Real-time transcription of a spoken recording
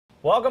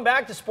Welcome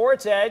back to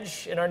Sports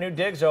Edge in our new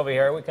digs over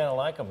here. We kind of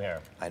like them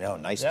here. I know,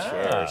 nice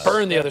chairs.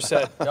 Burn the other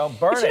side. No,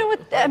 burn But it. you know what?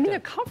 I mean, they're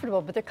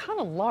comfortable, but they're kind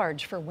of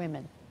large for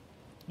women.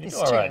 You These do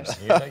all right.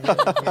 chairs. You do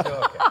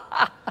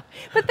okay.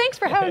 But thanks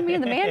for having me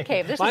in the man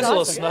cave. This Mine's is a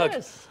little awesome. snug.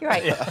 Yes. You're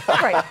right.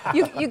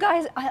 Right. You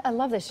guys, I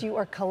love this. You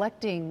are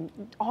collecting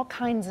all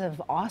kinds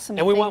of awesome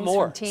And we things want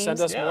more. from teams.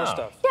 Send us more Yeah.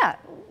 stuff. Yeah,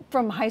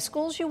 from high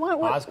schools you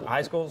want?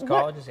 High schools,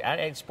 colleges,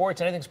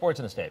 sports, anything sports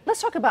in the state.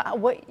 Let's talk about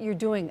what you're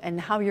doing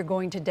and how you're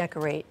going to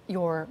decorate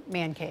your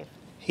man cave.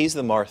 He's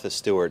the Martha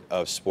Stewart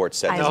of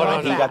Sportzedge. I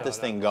love He that. got this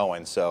thing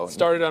going. So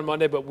Started on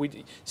Monday, but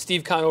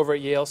Steve Kahn over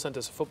at Yale sent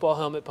us a football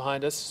helmet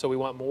behind us, so we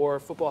want more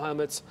football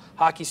helmets,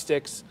 hockey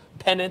sticks,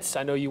 pennants.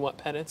 I know you want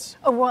pennants.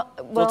 Oh,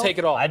 We'll take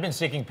it all. I've been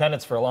seeking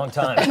pennants for a long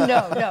time.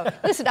 No.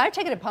 Listen, I've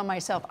taken it upon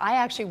myself.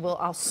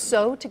 I'll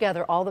sew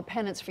together all the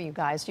pennants for you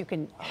guys. You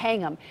can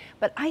hang them.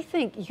 But I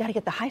think you got to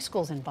get the high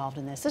schools involved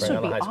in this. This Bring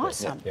would on be the high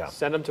schools. awesome. Yeah.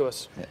 Send them to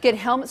us. Get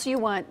helmets. You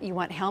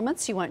want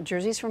helmets? You want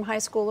jerseys from high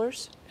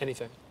schoolers?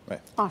 Anything.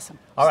 right. Awesome.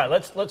 All right,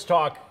 let's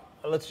talk.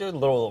 Let's do a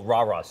little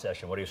rah-rah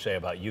session. What do you say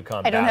about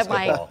UConn I don't have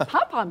basketball? my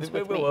pom-poms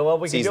with me. Well,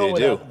 we can It's do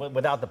easy it to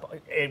without the.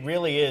 It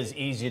really is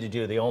easy to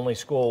do. The only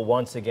school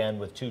once again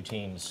with two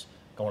teams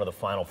going to the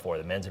Final Four,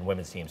 the men's and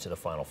women's teams to the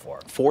Final Four.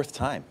 Fourth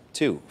time,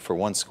 too, for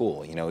one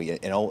school. You know,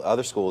 in all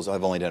other schools,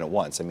 I've only done it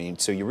once. I mean,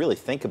 so you really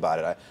think about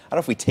it. I don't know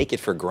if we take it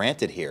for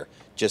granted here,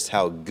 just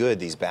how good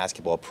these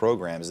basketball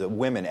programs, the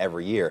women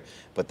every year,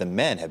 but the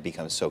men have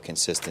become so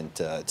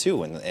consistent,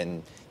 too,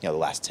 in the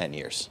last 10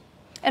 years.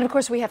 And of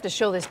course, we have to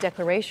show this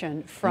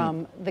declaration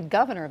from the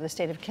governor of the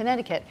state of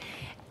Connecticut.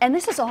 And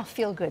this is all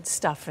feel-good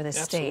stuff for this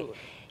Absolutely.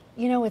 state.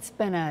 You know, it's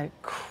been a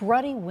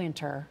cruddy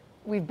winter.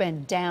 We've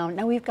been down.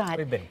 Now we've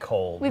We've been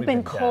cold. We've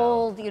been down.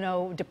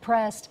 cold,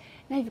 depressed.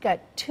 Now you've got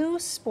two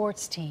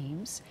sports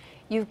teams.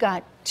 You've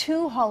got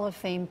two Hall of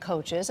Fame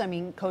coaches. I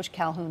mean, Coach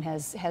Calhoun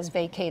has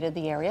vacated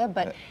the area,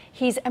 but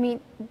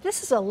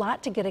this is a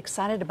lot to get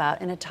excited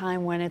about in a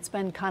time when it's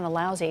been kind of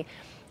lousy.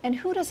 And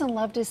who doesn't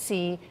love to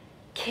see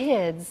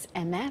kids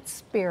and that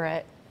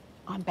spirit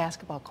on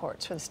basketball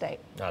courts for the state?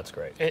 That's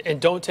great. And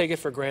don't take it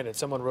for granted.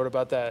 Someone wrote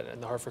about that in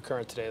the Hartford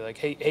Courant today. Like,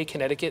 hey,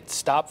 Connecticut,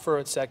 stop for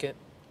a second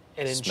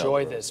and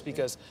enjoy this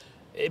because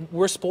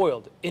we're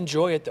spoiled.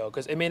 Enjoy it, though,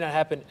 because it may not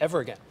happen ever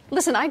again.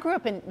 Listen, I grew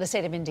up in the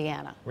state of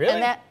Indiana. Really?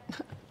 And that,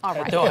 all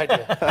right. No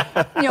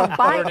idea.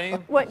 By Notre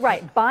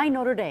Dame? by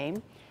Notre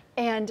Dame.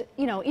 And,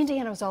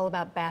 Indiana was all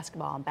about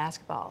basketball.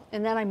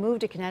 And then I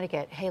moved to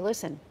Connecticut. Hey,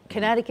 listen,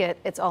 Connecticut,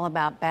 it's all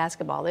about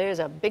basketball. There's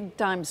a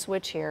big-time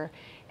switch here.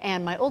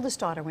 And my oldest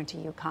daughter went to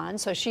UConn,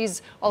 so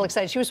she's all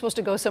excited. She was supposed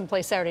to go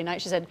someplace Saturday night.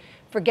 She said,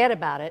 forget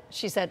about it.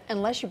 She said,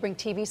 unless you bring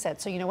TV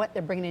sets. So you know what?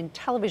 They're bringing in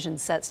television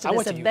sets to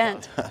this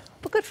event. Well,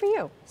 good for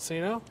you. So,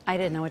 you know? I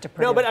didn't know what to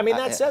prove. No, but I mean,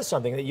 that says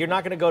something, that you're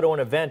not going to go to an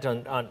event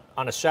on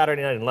a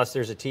Saturday night unless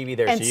there's a TV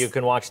there so you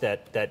can watch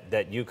that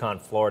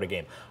UConn-Florida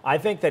game. I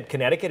think that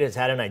Connecticut has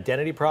had an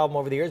identity problem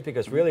over the years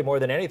because really more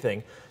than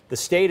anything, the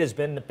state has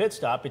been the pit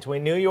stop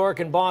between New York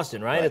and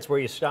Boston, right? It's where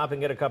you stop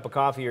and get a cup of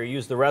coffee or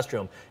use the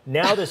restroom.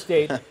 Now the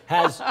state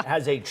has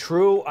a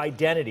true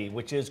identity,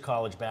 which is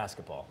college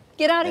basketball.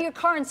 Get out of your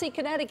car and see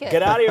Connecticut.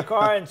 Get out of your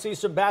car and see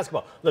some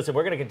basketball. Listen,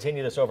 we're going to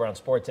continue this over on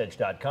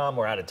sportsedge.com.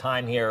 We're out of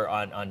time here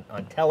on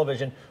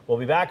television. We'll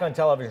be back on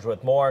television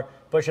with more.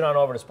 Pushing on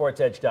over to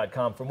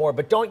sportsedge.com for more.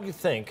 But don't you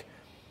think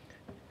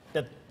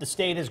that the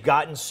state has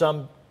gotten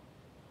some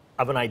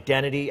of an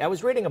identity? I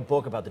was reading a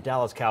book about the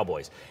Dallas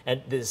Cowboys,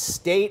 and the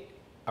state,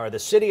 or the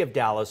city of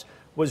Dallas,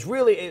 was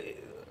really...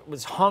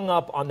 was hung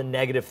up on the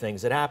negative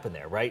things that happened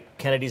there, right?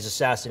 Kennedy's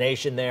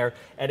assassination there,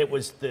 and it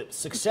was the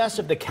success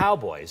of the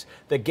Cowboys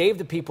that gave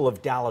the people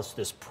of Dallas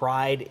this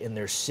pride in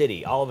their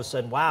city. All of a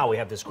sudden, wow, we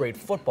have this great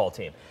football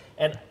team.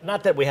 And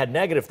not that we had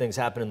negative things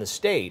happen in the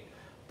state,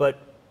 but,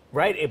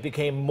 right, it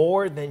became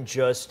more than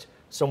just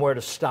somewhere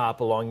to stop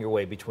along your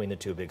way between the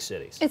two big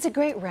cities. It's a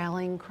great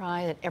rallying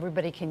cry that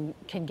everybody can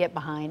get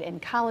behind,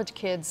 and college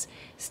kids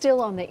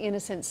still on the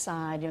innocent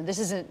side. This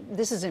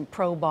isn't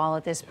pro ball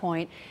at this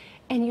point.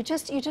 And you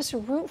just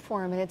root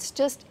for him, and it's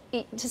just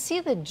to see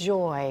the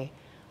joy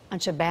on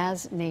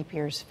Shabazz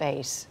Napier's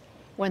face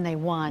when they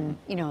won,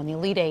 in the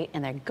Elite Eight,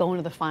 and they're going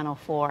to the Final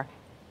Four.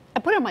 I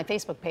put it on my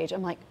Facebook page.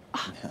 I'm like,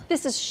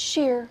 this is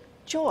sheer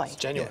joy. It's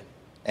genuine. Yeah.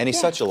 And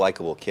he's such a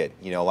likable kid.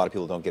 A lot of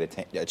people don't get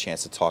a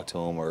chance to talk to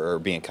him or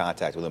be in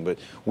contact with him, but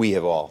we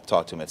have all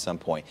talked to him at some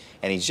point.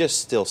 And he's just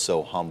still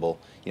so humble.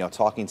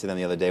 Talking to them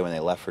the other day when they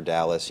left for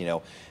Dallas,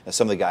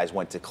 some of the guys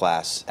went to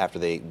class after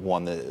they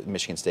won the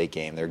Michigan State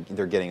game.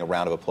 They're getting a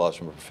round of applause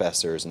from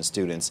professors and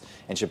students,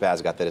 and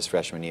Shabazz got that his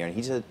freshman year. And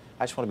he said,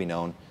 I just want to be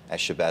known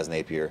as Shabazz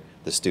Napier,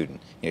 the student.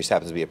 He just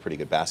happens to be a pretty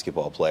good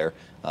basketball player,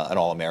 an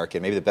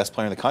All-American, maybe the best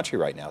player in the country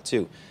right now,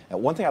 too.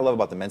 One thing I love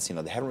about the men's team,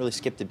 though, they haven't really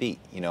skipped a beat,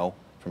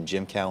 from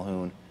Jim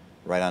Calhoun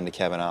right on to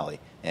Kevin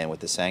Ollie. And with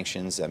the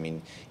sanctions, I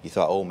mean, you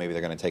thought, oh, maybe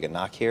they're going to take a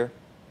knock here.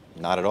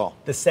 Not at all.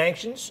 The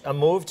sanctions, a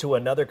move to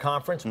another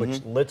conference,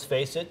 which, let's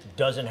face it,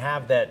 doesn't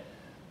have that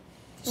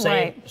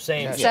Right.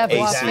 Same ACC,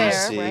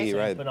 right?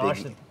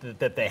 right?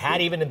 That they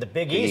had even in the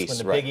Big East when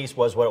the right. Big East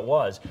was what it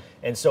was,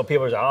 and so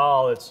people were saying,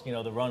 oh, it's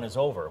the run is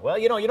over. Well,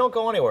 you don't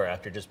go anywhere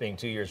after just being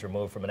 2 years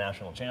removed from a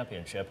national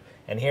championship,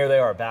 and here they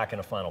are back in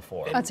a Final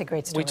Four. That's a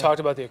great story. We talked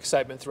about the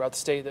excitement throughout the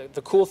state.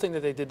 The cool thing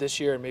that they did this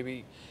year, and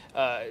maybe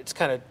it's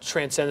kind of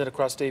transcended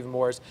across state even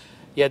more, is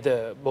you had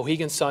the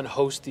Mohegan Sun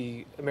host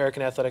the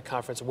American Athletic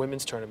Conference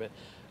women's tournament.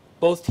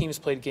 Both teams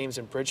played games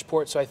in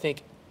Bridgeport, so I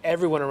think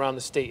everyone around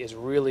the state has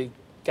really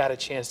got a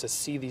chance to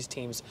see these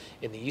teams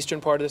in the eastern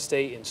part of the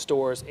state, in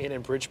stores, and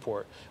in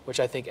Bridgeport, which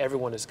I think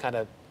everyone is kind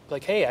of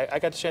like, hey, I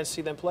got the chance to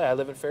see them play. I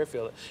live in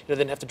Fairfield. They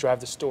didn't have to drive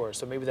to stores,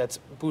 so maybe that's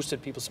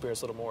boosted people's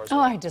spirits a little more as well.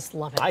 Oh, I just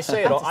love it. I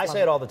say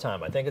it all the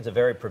time. I think it's a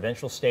very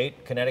provincial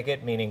state,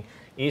 Connecticut, meaning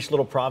each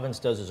little province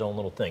does its own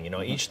little thing.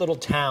 Each little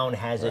town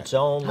has its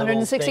own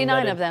 169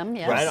 little thing of them,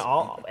 yes.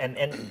 Right,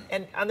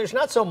 and there's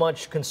not so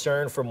much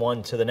concern from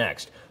one to the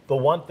next. The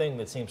one thing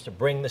that seems to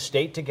bring the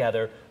state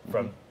together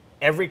from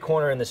every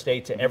corner in the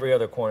state to every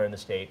other corner in the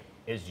state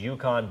is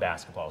UConn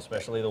basketball,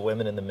 especially the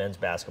women and the men's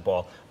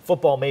basketball.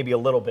 Football maybe a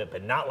little bit,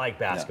 but not like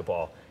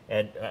basketball. Yeah.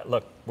 And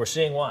look, we're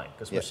seeing why,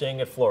 because we're seeing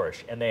it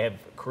flourish. And they have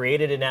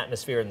created an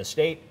atmosphere in the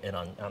state and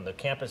on the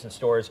campus and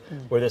stores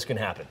where this can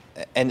happen.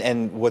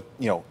 And what,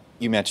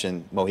 you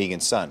mentioned Mohegan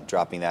Sun,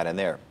 dropping that in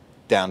there.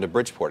 Down to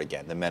Bridgeport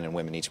again. The men and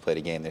women each played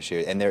a game this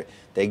year. And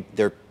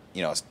they're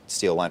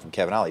steal a line from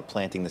Kevin Ollie,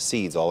 planting the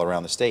seeds all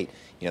around the state.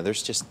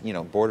 There's just,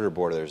 border to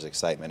border, there's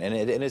excitement. And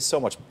it's so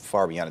much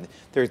far beyond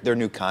it. Their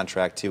new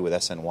contract, too, with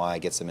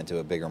SNY gets them into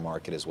a bigger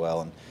market as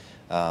well.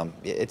 And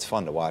it's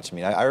fun to watch. I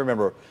mean, I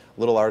remember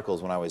little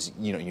articles when I was,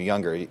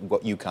 younger,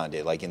 what UConn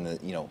did, like in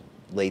the,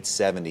 late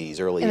 70s,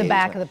 early 80s. In the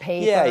back of the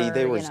paper. Yeah,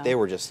 they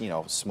were just,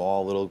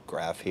 small little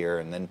graph here.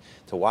 And then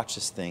to watch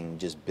this thing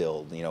just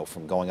build,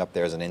 from going up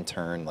there as an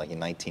intern, like in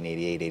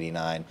 1988,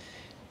 89,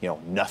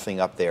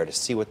 nothing up there, to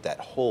see what that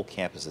whole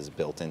campus is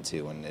built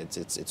into, and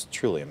it's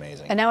truly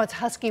amazing. And now it's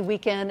Husky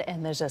weekend,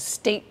 and there's a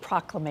state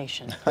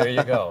proclamation. There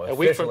you go. A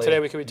week from today,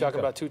 we could be talking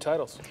about 2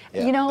 titles.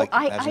 Yeah,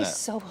 I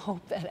so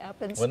hope that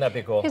happens. Wouldn't that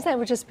be cool? Because that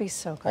would just be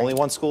so great. Only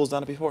one school's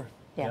done it before.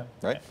 Yeah.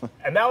 Right?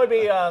 And that would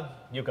be UConn.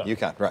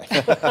 UConn,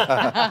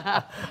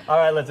 right. All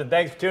right, listen,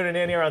 thanks for tuning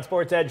in here on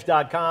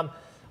SportsEdge.com.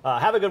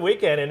 Have a good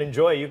weekend and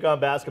enjoy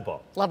UConn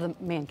basketball. Love the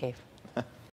man cave.